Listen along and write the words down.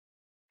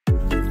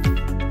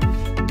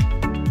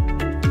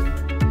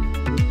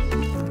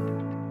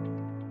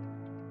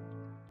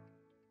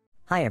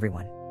Hi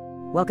everyone.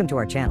 Welcome to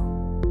our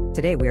channel.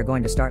 Today we are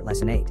going to start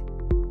lesson 8.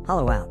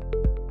 Hollow out.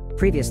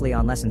 Previously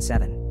on lesson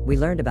 7, we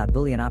learned about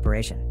Boolean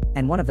operation,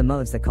 and one of the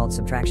modes that called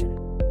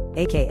subtraction,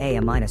 aka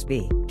a minus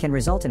b, can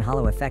result in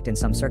hollow effect in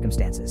some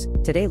circumstances.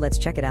 Today let's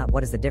check it out.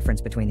 What is the difference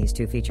between these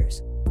two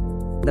features?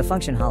 The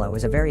function hollow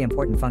is a very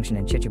important function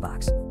in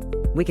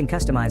CHITUBOX. We can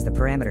customize the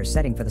parameters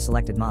setting for the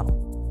selected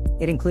model.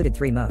 It included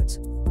 3 modes: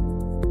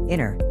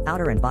 inner,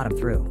 outer and bottom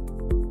through.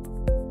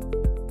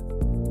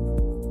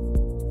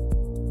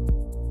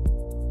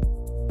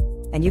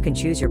 And you can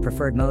choose your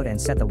preferred mode and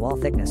set the wall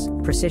thickness,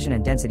 precision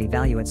and density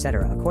value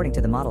etc. according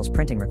to the model's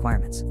printing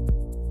requirements.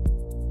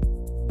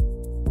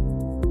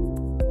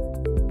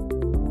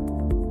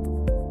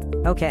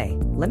 Okay,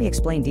 let me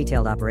explain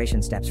detailed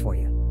operation steps for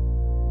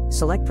you.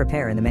 Select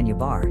Prepare in the menu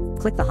bar,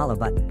 click the hollow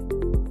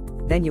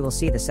button. Then you will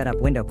see the setup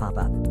window pop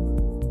up.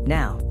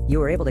 Now,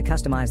 you are able to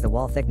customize the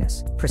wall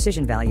thickness,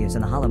 precision values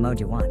and the hollow mode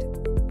you want.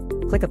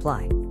 Click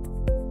Apply.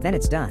 Then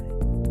it's done.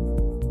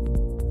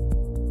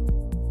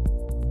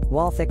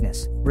 Wall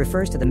thickness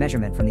refers to the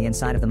measurement from the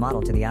inside of the model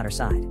to the outer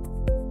side.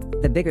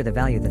 The bigger the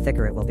value, the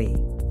thicker it will be.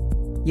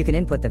 You can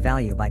input the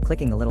value by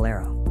clicking the little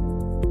arrow.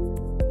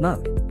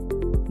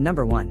 Mode.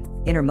 Number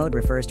 1, inner mode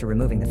refers to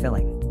removing the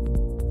filling.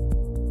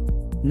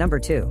 Number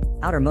 2,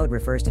 outer mode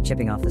refers to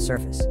chipping off the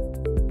surface.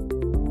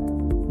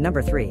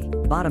 Number 3,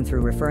 bottom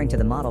through referring to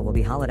the model will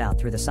be hollowed out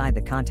through the side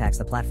that contacts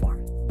the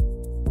platform.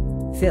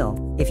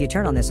 Fill, if you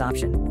turn on this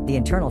option, the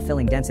internal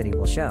filling density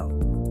will show.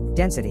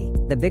 Density,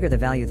 the bigger the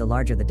value the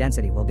larger the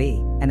density will be,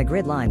 and the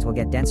grid lines will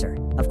get denser,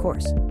 of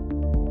course.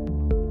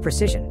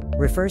 Precision,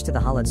 refers to the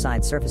hollowed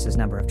side surface's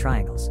number of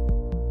triangles.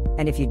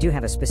 And if you do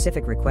have a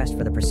specific request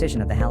for the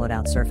precision of the hollowed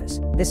out surface,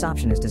 this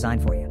option is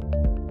designed for you.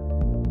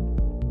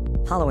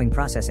 Hollowing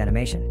process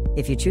animation,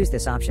 if you choose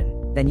this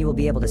option, then you will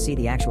be able to see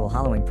the actual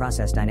hollowing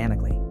process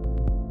dynamically.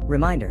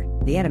 Reminder,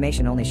 the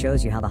animation only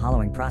shows you how the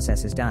hollowing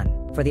process is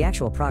done. For the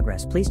actual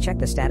progress, please check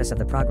the status of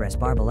the progress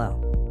bar below.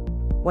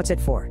 What's it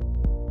for?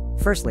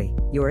 Firstly,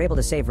 you are able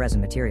to save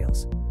resin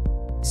materials.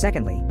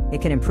 Secondly,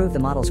 it can improve the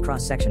model's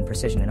cross-section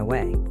precision in a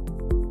way.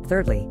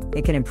 Thirdly,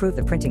 it can improve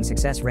the printing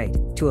success rate,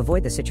 to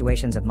avoid the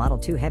situations of model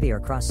too heavy or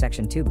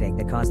cross-section too big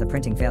that cause the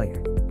printing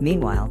failure.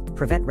 Meanwhile,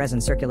 prevent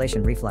resin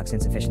circulation reflux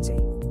insufficiency.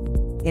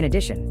 In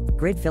addition,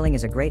 grid filling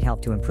is a great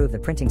help to improve the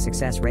printing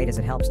success rate as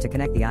it helps to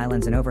connect the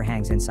islands and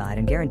overhangs inside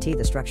and guarantee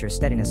the structure's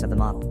steadiness of the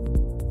model.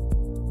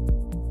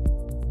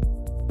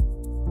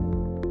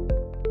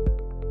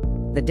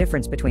 The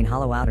difference between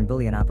hollow out and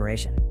Boolean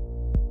operation.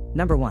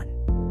 Number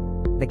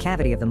 1. The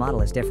cavity of the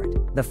model is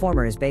different. The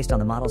former is based on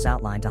the model's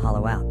outline to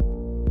hollow out.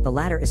 The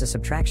latter is a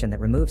subtraction that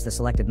removes the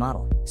selected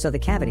model, so the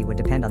cavity would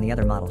depend on the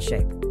other model's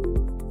shape.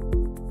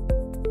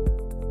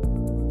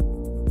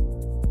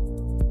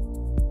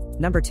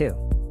 Number 2.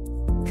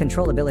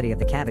 Controllability of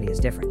the cavity is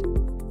different.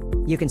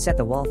 You can set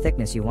the wall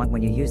thickness you want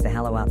when you use the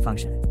hollow out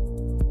function.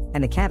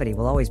 And the cavity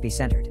will always be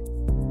centered.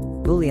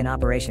 Boolean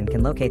operation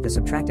can locate the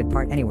subtracted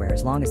part anywhere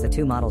as long as the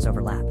two models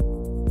overlap.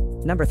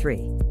 Number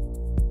 3.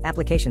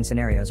 Application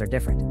scenarios are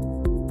different.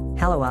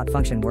 Hollow out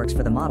function works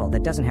for the model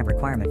that doesn't have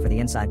requirement for the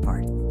inside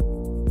part.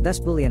 Thus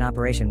Boolean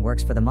operation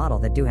works for the model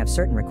that do have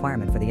certain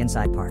requirement for the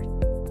inside part.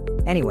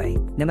 Anyway,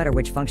 no matter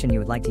which function you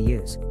would like to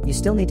use, you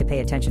still need to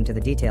pay attention to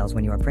the details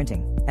when you are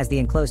printing, as the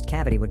enclosed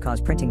cavity would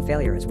cause printing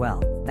failure as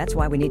well. That's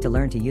why we need to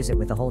learn to use it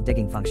with the hole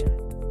digging function.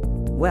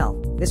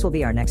 Well, this will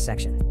be our next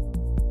section.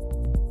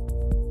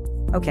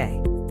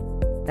 Okay.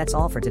 That's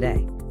all for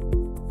today.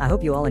 I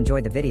hope you all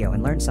enjoyed the video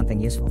and learned something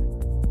useful.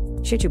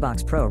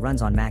 CHITUBOX Pro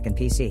runs on Mac and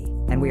PC,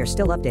 and we are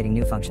still updating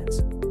new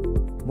functions.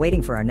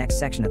 Waiting for our next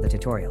section of the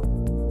tutorial.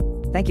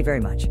 Thank you very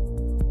much.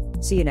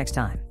 See you next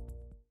time.